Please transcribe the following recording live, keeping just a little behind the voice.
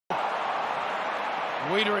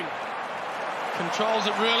Weitering controls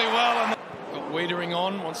it really well. And got Weitering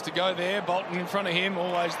on, wants to go there. Bolton in front of him,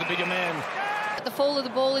 always the bigger man. At the fall of the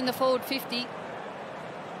ball in the forward 50.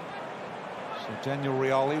 So Daniel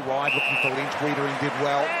Rioli wide looking for Lynch. Weitering did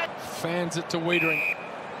well. Fans it to Weitering.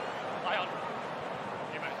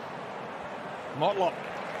 Motlop.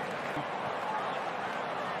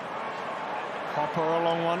 Hopper a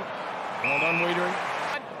long one. Well done, Weitering.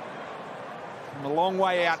 From a long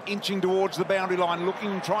way out, inching towards the boundary line,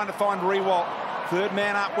 looking, trying to find Rewalt. Third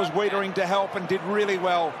man up was Weitering to help and did really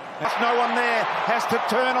well. There's no one there, has to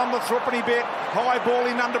turn on the threepenny bit. High ball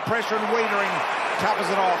in under pressure and Weitering covers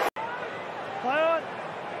it off.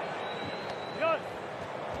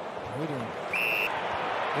 Weitering.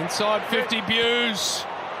 Inside 50, Buse.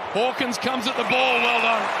 Hawkins comes at the ball, well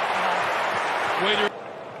done. Weitering.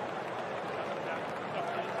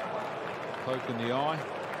 Poke in the eye.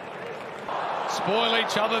 Spoil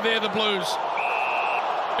each other there, the Blues.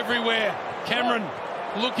 Everywhere. Cameron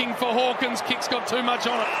looking for Hawkins. Kick's got too much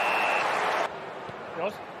on it.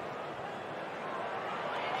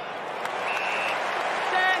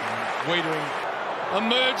 Weitering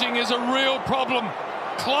emerging is a real problem.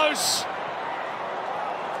 Close.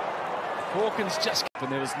 Hawkins just...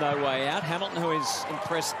 And there was no way out. Hamilton, who is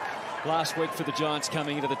impressed last week for the Giants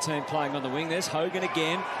coming into the team playing on the wing. There's Hogan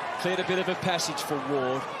again. Cleared a bit of a passage for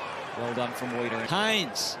Ward. Well done from Weitering.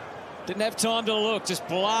 Haynes didn't have time to look, just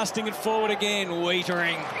blasting it forward again.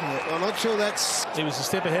 Weitering. Yeah, I'm not sure that's... He was a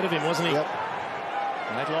step ahead of him, wasn't he? Yep.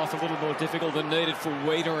 Made life a little more difficult than needed for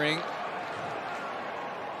Weitering.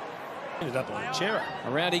 Ended up on a chair.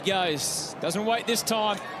 Around he goes. Doesn't wait this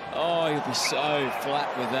time. Oh, he'll be so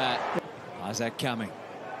flat with that. Isaac coming.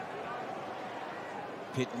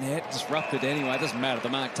 Pit net disrupted anyway. Doesn't matter. The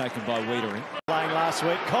mark taken by Weitering. Playing last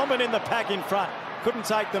week. Common in the pack in front. Couldn't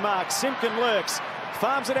take the mark. Simpkin lurks.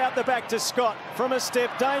 Farms it out the back to Scott. From a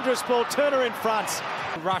step. Dangerous ball. Turner in front.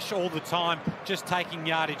 Rush all the time. Just taking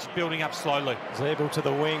yardage. Building up slowly. Zeeble to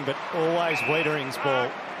the wing, but always Weitering's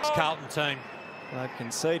ball. It's Carlton team. They've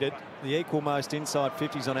conceded the equal most inside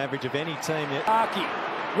 50s on average of any team yet. Arky,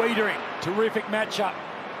 Weitering, terrific matchup.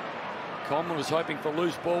 Coleman was hoping for a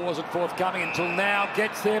loose ball, wasn't forthcoming until now.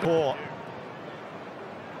 Gets there.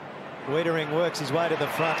 Weitering works his way to the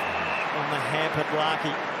front on the hampered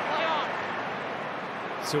Larky.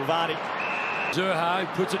 Silvani.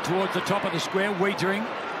 Zerha puts it towards the top of the square. Weitering.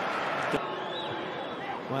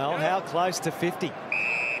 Well, how close to 50?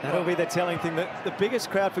 That'll be the telling thing. The biggest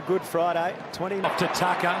crowd for Good Friday, 20. Off to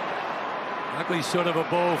Tucker. Ugly sort of a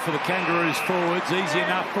ball for the Kangaroos forwards. Easy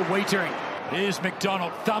enough for Weitering. Here's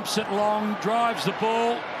McDonald. Thumps it long. Drives the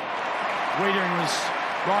ball. Weitering was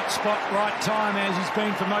right spot, right time, as he's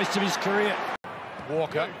been for most of his career.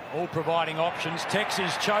 Walker, all providing options. Tex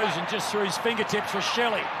is chosen just through his fingertips for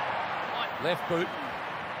Shelley. Left boot.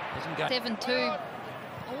 Doesn't go. 7-2.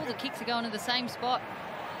 All the kicks are going to the same spot.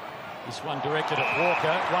 This one directed at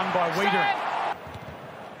Walker, won by Weitering.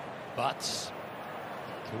 Butts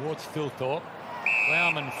towards Philthorpe.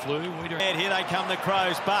 Plowman flew. Weitering. And here they come, the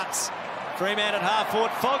Crows. Butts. Three-man at half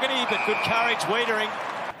forward. Fogarty, but good courage. Weitering.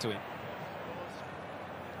 To him.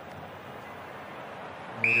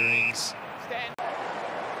 Weitering's.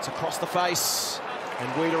 It's across the face. And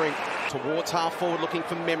Weitering towards half forward looking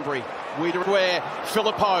for Membry. Weitering where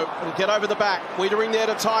Philippo will get over the back. Weitering there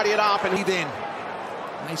to tidy it up. And He then.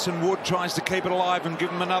 Mason Wood tries to keep it alive and give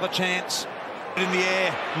him another chance. In the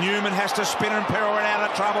air, Newman has to spin and Perrin out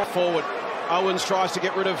of trouble. forward. Owens tries to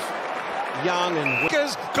get rid of Young and...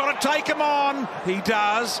 Got to take him on. He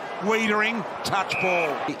does. Weitering, touch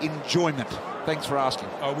ball. Enjoyment. Thanks for asking.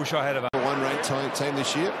 I wish I had a one-ranked team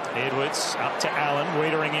this year. Edwards up to Allen.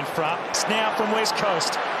 Weitering in front. Now from West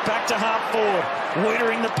Coast. Back to half forward.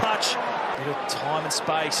 Weitering the punch. Bit of time and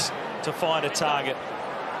space to find a target.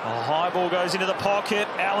 A high ball goes into the pocket.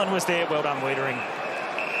 Allen was there. Well done, Weitering.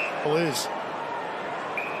 Blues.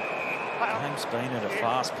 Game's been at a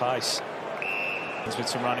fast pace. With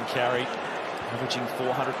some run and carry. Averaging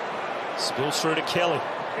 400. Spills through to Kelly.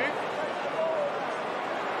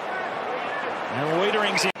 And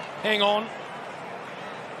Weitering's in. Hang on.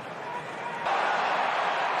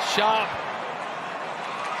 Sharp.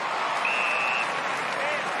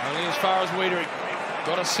 Only as far as Weitering.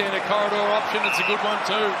 Got a centre corridor option. It's a good one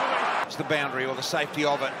too. It's the boundary or the safety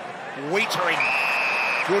of it. Weitering.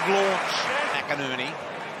 Good launch. McInerney.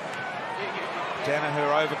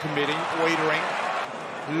 Danaher overcommitting. Weitering.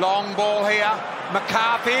 Long ball here.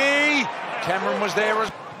 McCarthy. Cameron was there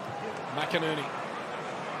as McInerney.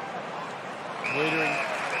 Weitering.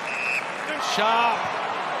 Sharp.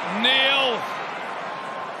 Neil.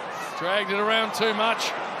 Dragged it around too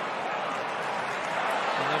much.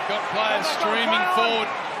 And they've got players streaming forward.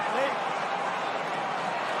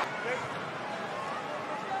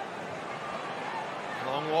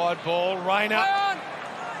 Long wide ball, Rayner.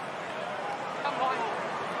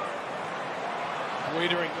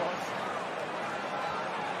 Weitering.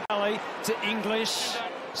 To English,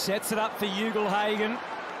 sets it up for Ugle-Hagan.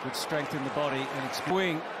 Good strength in the body, and it's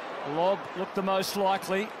wing. Lob looked the most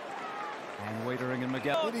likely. And Weitering and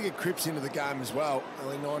McGowan. Did he get Cripps into the game as well?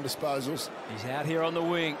 Only 9 disposals. He's out here on the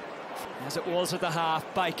wing, as it was at the half.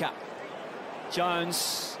 Baker.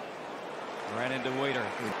 Jones ran into Weitering.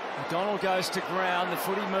 McDonald goes to ground. The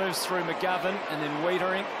footy moves through McGovern and then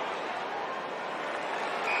Weitering.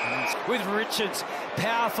 With Richards,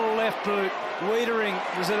 powerful left boot. Weitering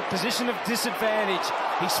was at a position of disadvantage.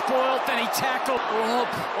 He spoiled, then he tackled. Lob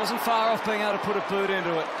wasn't far off being able to put a boot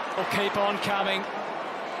into it. Will keep on coming.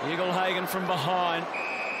 Ugle-Hagan from behind.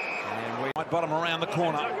 Right bottom around the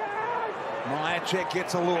corner. Myercheck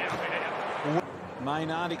gets a look.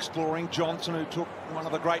 Maynard exploring Johnson, who took one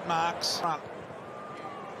of the great marks.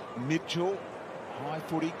 Mitchell, high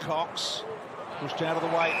footy, Cox pushed out of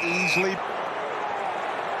the way easily.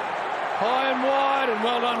 High and wide, and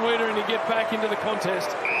well done, Weitering, to get back into the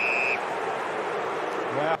contest.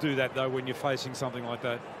 Wow. Do that, though, when you're facing something like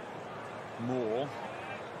that. More.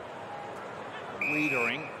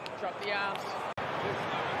 Weitering. Drop the arms.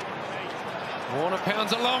 Warner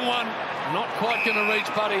pounds a long one. Not quite going to reach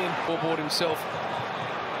Buddy, and foreboard himself.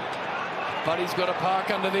 Buddy's got a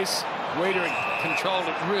park under this. Weitering controlled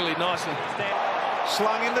it really nicely.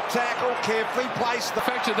 Slung in the tackle, carefully placed. The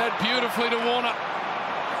factor that beautifully to Warner.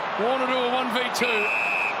 Warner to a 1v2.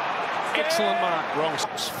 Excellent mark. Wrong.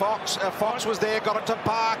 Fox was there, got it to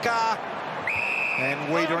Parker. And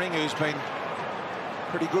Weitering, who's been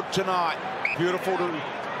pretty good tonight. Beautiful to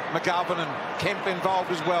McGovern and Kemp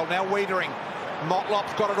involved as well. Now Weitering.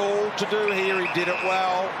 Motlop's got it all to do here. He did it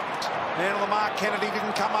well. Man on the mark, Kennedy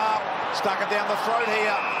didn't come up. Stuck it down the throat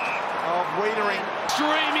here of Weitering.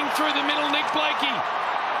 Streaming through the middle, Nick Blakey.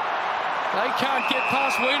 They can't get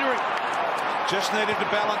past Weitering. Just needed to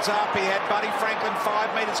balance up. He had Buddy Franklin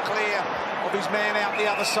 5 metres clear of his man out the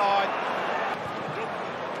other side.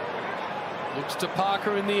 Looks to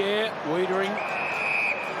Parker in the air. Weitering.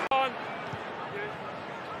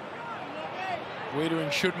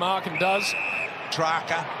 Weitering should mark and does.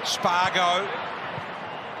 Tracker, Spargo.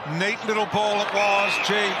 Neat little ball it was.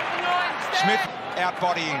 Gee. Smith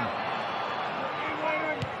out-bodying.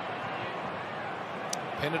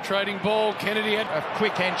 Penetrating ball. Kennedy had A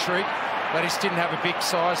quick entry, but he didn't have a big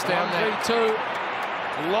size down there.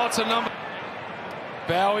 1v2. Lots of numbers.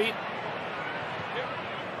 Bowie.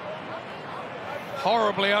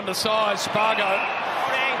 Horribly undersized. Spargo.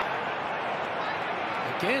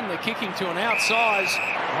 Again, they're kicking to an outsize.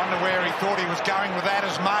 Wonder where he thought he was going with that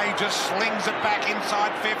as May just slings it back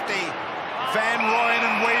inside 50. Van Rooyen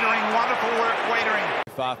and Weitering. Wonderful work,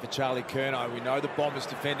 Weitering. Far for Charlie Curnow. We know the Bombers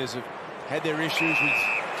defenders have had their issues with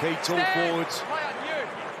key tall forwards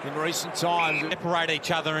in recent times. Separate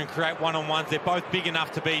each other and create one-on-ones. They're both big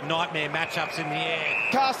enough to be nightmare matchups in the air.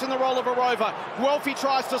 Cast in the role of a rover. Guelphy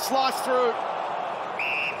tries to slice through.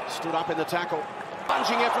 Stood up in the tackle.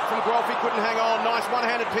 Plunging effort from Guelphy, couldn't hang on. Nice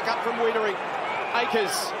one-handed pick-up from Weitering.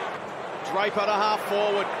 Akers. Draper to half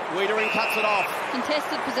forward. Weitering cuts it off.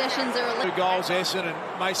 Contested possessions are a 2 goals, Essen,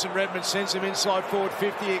 and Mason Redmond sends him inside forward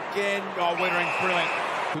 50 again. Oh, Weitering, brilliant.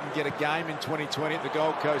 Couldn't get a game in 2020 at the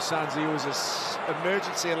Gold Coast Suns. He was an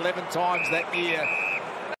emergency 11 times that year.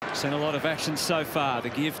 Seen a lot of action so far. The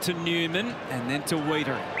give to Newman and then to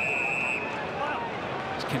Weitering.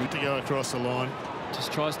 Can he go across the line?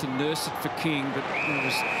 just tries to nurse it for King, but it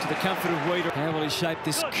was to the comfort of Weitering. How will he shape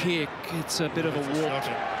this kick? It's a bit of a walk.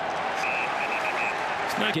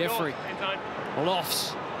 Jeffrey.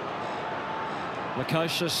 Lofts.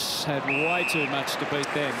 Lukosius had way too much to beat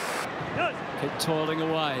them. Keep toiling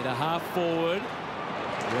away. The half forward.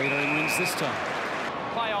 Weitering wins this time.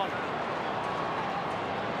 Play on.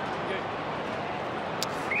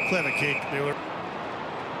 Clever kick.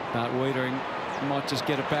 But Weitering might just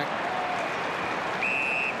get it back.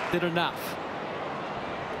 Did enough.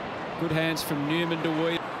 Good hands from Newman to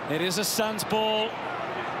Weitering. It is a Suns ball.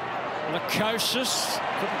 Lukosius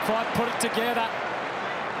couldn't quite put it together.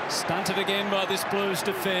 Stunted again by this Blues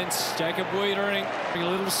defence. Jacob Weitering being a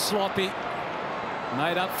little sloppy.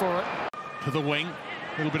 Made up for it. To the wing.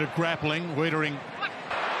 A little bit of grappling. Weitering.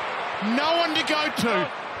 No one to go to.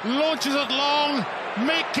 Launches it long.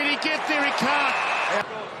 Meek, can he get there? He can't.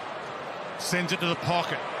 Sends it to the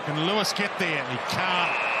pocket. Can Lewis get there? He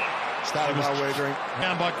can't. Started by Weitering.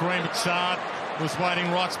 Down by Green McSard. Was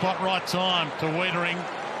waiting right spot, right time to Weitering.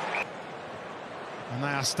 And they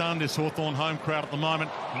are stunned, this Hawthorn home crowd at the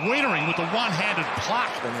moment. Weitering with the one-handed pluck.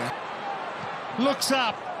 Looks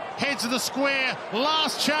up, heads of the square,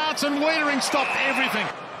 last chance, and Weitering stopped everything.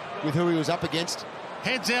 With who he was up against.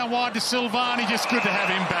 Heads out wide to Silvani, just good to have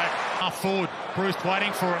him back. Half forward, Bruce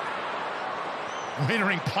waiting for it.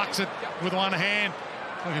 Weitering plucks it with one hand.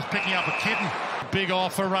 Like he's picking up a kitten. Big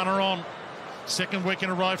offer, runner on. Second week in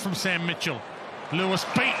a row from Sam Mitchell. Lewis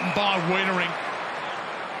beaten by Weitering.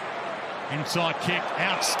 Inside kick,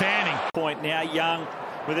 outstanding. Point now, Young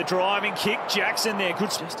with a driving kick. Jackson there, good.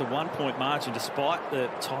 Just a 1 point margin despite the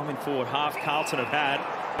time in forward half Carlton have had.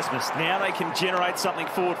 Now they can generate something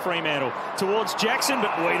forward. Fremantle towards Jackson,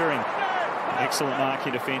 but Weitering. Excellent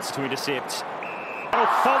marking defence to intercept.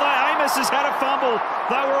 Although Amos has had a fumble,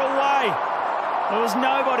 they were away. There was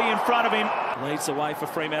nobody in front of him. Leads the way for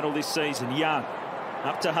Fremantle this season. Young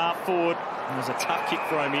up to half forward. It was a tough kick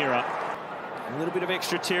for O'Meara. A little bit of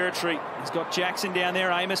extra territory. He's got Jackson down there.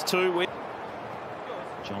 Amos too. With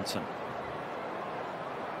Johnson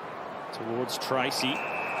towards Tracy.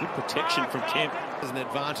 Good protection from Kemp. As an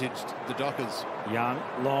advantage, the Dockers. Young,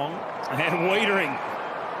 long, and Weitering.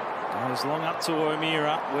 Goes long up to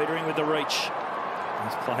O'Meara. Weitering with the reach.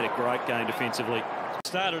 He's played a great game defensively.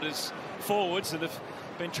 Started as forwards and have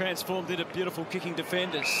been transformed into beautiful kicking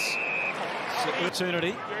defenders. It's an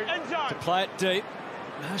opportunity to play it deep.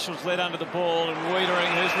 Marshall's led under the ball, and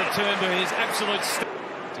Weitering has returned to his absolute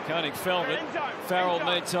to Koenig Felvin. Farrell,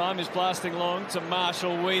 meantime, is blasting long to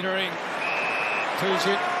Marshall. Weitering. Two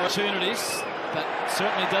opportunities, but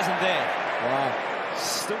certainly doesn't there. Wow.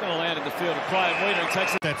 Still going to land in the field of play, and Weitering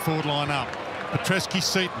takes it. That forward line up.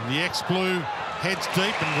 Petrevski-Seton, the ex-blue, heads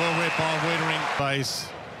deep and well read by Weitering. Base.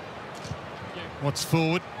 What's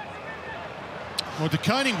forward? Well, De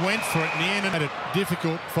Koning went for it in the end and made it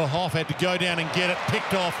difficult for Hoff. Had to go down and get it.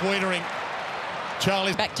 Picked off Weitering.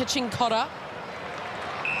 Charlie. Back to Chincotta.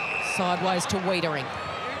 Sideways to Weitering.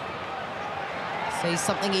 Sees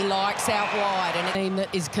something he likes out wide, and a team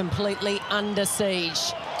that is completely under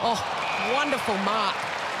siege. Oh, wonderful mark.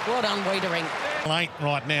 Well done, Weitering. Late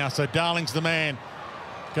right now, so Darling's the man.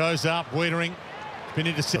 Goes up, Weitering. Been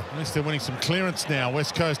intercepted. At least they're winning some clearance now.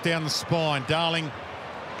 West Coast down the spine. Darling,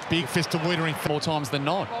 big fist to Weitering. More times than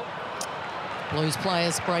not. Blues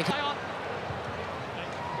players breaking.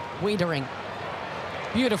 Weitering.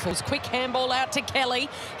 Beautiful. Quick handball out to Kelly.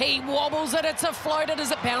 He wobbles it. It's a floater.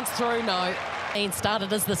 Does it bounce through? No. Ian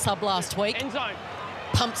started as the sub last week. End zone.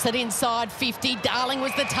 Pumps it inside 50. Darling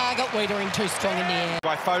was the target. Weitering too strong in the air.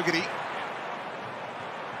 By Fogarty.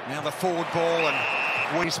 Now the forward ball and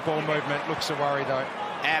ball movement looks a worry though.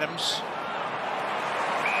 Adams.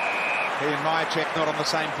 He and Myercheck not on the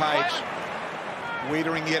same page.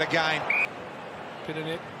 Weitering yet again. Bit of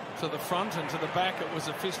it to the front and to the back. It was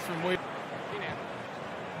a fist from Weitering.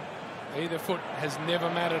 Either foot has never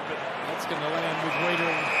mattered, but that's going to land with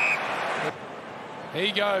Weitering.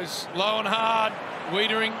 He goes low and hard.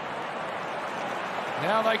 Weitering.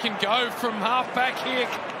 Now they can go from half-back here.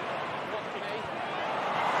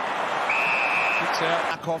 Kicks out.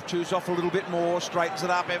 Markov chews off a little bit more, straightens it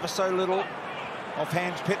up ever so little. Off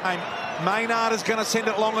hands Pitname. Maynard is going to send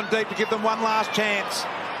it long and deep to give them one last chance.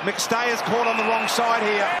 McStay is caught on the wrong side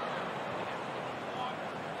here.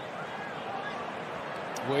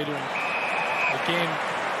 Weitering again.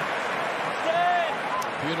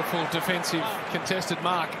 Beautiful defensive contested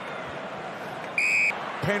mark.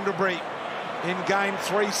 Pendlebury in game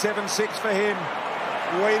 3-7-6 for him.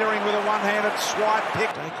 Weitering with a one-handed swipe pick.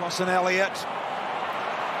 Dacos and Elliott.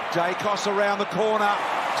 Dacos around the corner.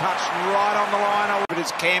 Touched right on the line. It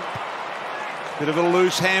is Kemp. Bit of a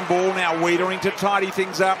loose handball. Now Weitering to tidy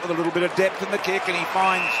things up with a little bit of depth in the kick, and he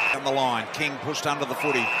finds on the line. King pushed under the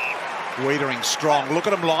footy. Weitering strong. Look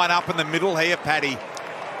at him line up in the middle here, Paddy.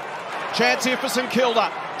 Chance here for St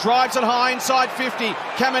Kilda. Drives it high inside 50.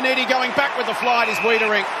 Caminiti going back with the flight is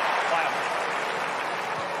Weitering.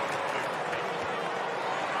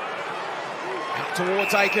 Up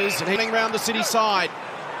towards Acres and heading round the city side.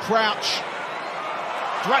 Crouch.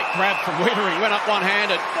 Great grab from Weitering. Went up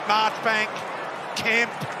one-handed. Marchbank,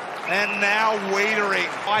 Kemp, and now Weitering.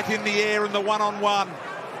 Right in the air in the one-on-one.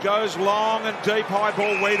 Goes long and deep, high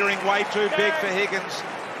ball. Weitering way too big for Higgins.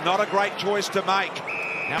 Not a great choice to make.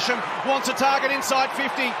 Nasham wants a target inside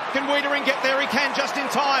 50. Can Weitering get there? He can just in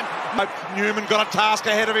time. Newman got a task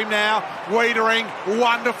ahead of him now. Weitering,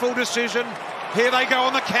 wonderful decision. Here they go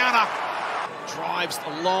on the counter. Drives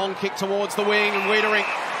a long kick towards the wing, and Weitering,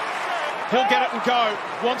 he'll get it and go.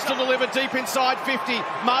 Wants to deliver deep inside 50.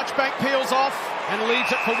 Marchbank peels off and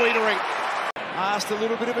leaves it for Weitering. Asked a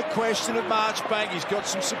little bit of a question of Marchbank. He's got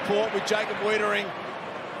some support with Jacob Weitering.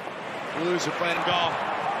 Blues have been goal.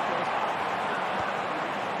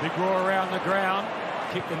 Big roar around the ground.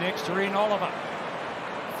 Kick the next to in Oliver.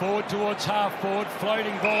 Forward towards half forward.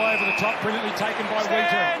 Floating ball over the top. Brilliantly taken by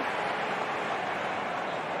Weitering.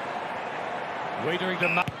 Weitering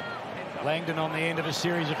to Langdon on the end of a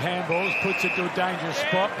series of handballs. Puts it to a dangerous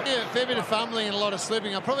spot. Yeah, a fair bit of fumbling and a lot of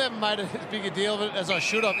slipping. I probably haven't made as big a deal of it as I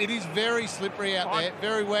should have. It is very slippery out there.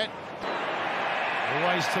 Very wet.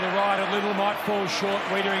 Always to the right, a little might fall short.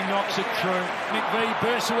 Weitering knocks it through. McVie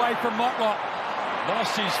bursts away from Motlop.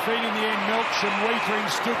 Lost his feet in the end. Milch and Weitering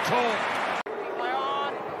stood tall.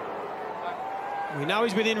 We know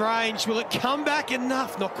he's within range. Will it come back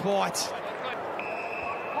enough? Not quite.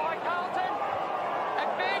 Carlton.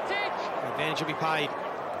 Advantage. Advantage will be paid.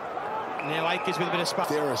 Now Akers with a bit of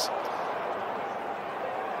space.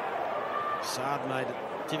 Sard made it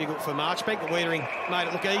difficult for Marchbank, but Weitering made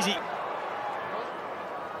it look easy.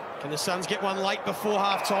 Can the Suns get one late before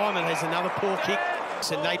half-time? And there's another poor kick.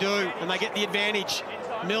 And they do, and they get the advantage.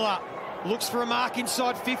 Miller looks for a mark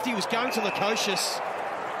inside 50. Was going to Lukosius.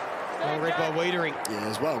 Well read by Weitering. Yeah,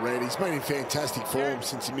 as well read. He's been in fantastic form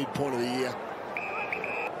since the midpoint of the year.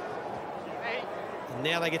 And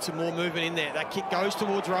now they get some more movement in there. That kick goes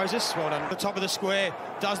towards Roses. Well done. The top of the square.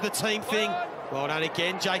 Does the team thing. Well done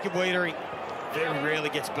again, Jacob Weitering. Very rarely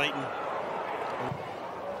gets beaten.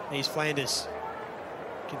 Here's Flanders.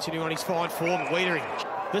 Continuing on his fine form, Weitering.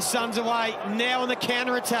 The Suns away, now on the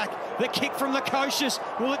counter-attack. The kick from Lukosius.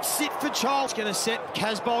 Will it sit for Child? Going to set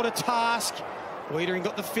Casbolt a task. Weitering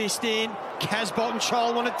got the fist in. Casbolt and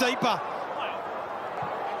Child want it deeper.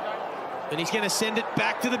 And he's going to send it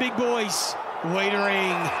back to the big boys.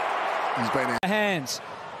 Weitering. He's been out. Hands.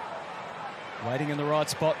 Waiting in the right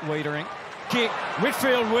spot, Weitering. Kick.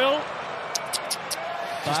 Whitfield will.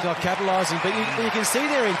 Just not capitalising, but you can see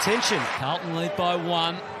their intention. Carlton lead by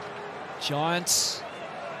 1. Giants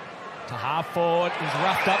to half forward. He was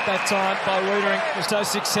roughed up that time by Weitering. Was so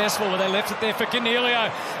successful, but they left it there for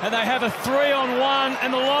Canelio. And they have a 3-on-1,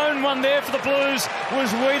 and the lone one there for the Blues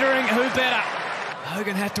was Weitering. Who better?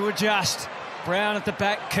 Hogan had to adjust. Brown at the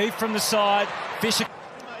back, Keefe from the side. Fisher.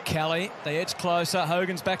 Kelly, they edge closer.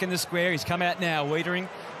 Hogan's back in the square. He's come out now. Weitering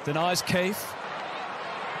denies Keefe.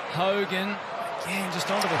 Hogan. Again, just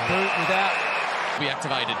onto the boot without... Be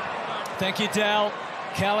activated. Thank you, Dal.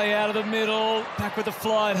 Kelly out of the middle. Back with the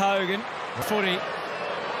fly at Hogan. Footy.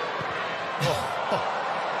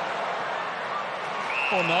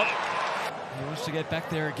 Or not. He wants to get back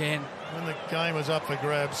there again. When the game was up for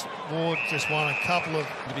grabs, Ward just won a couple of...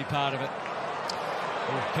 To be part of it.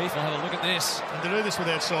 Oh, Keith will have a look at this. And to do this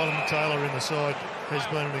without Solomon Taylor in the side has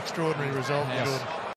been an extraordinary result. Yes.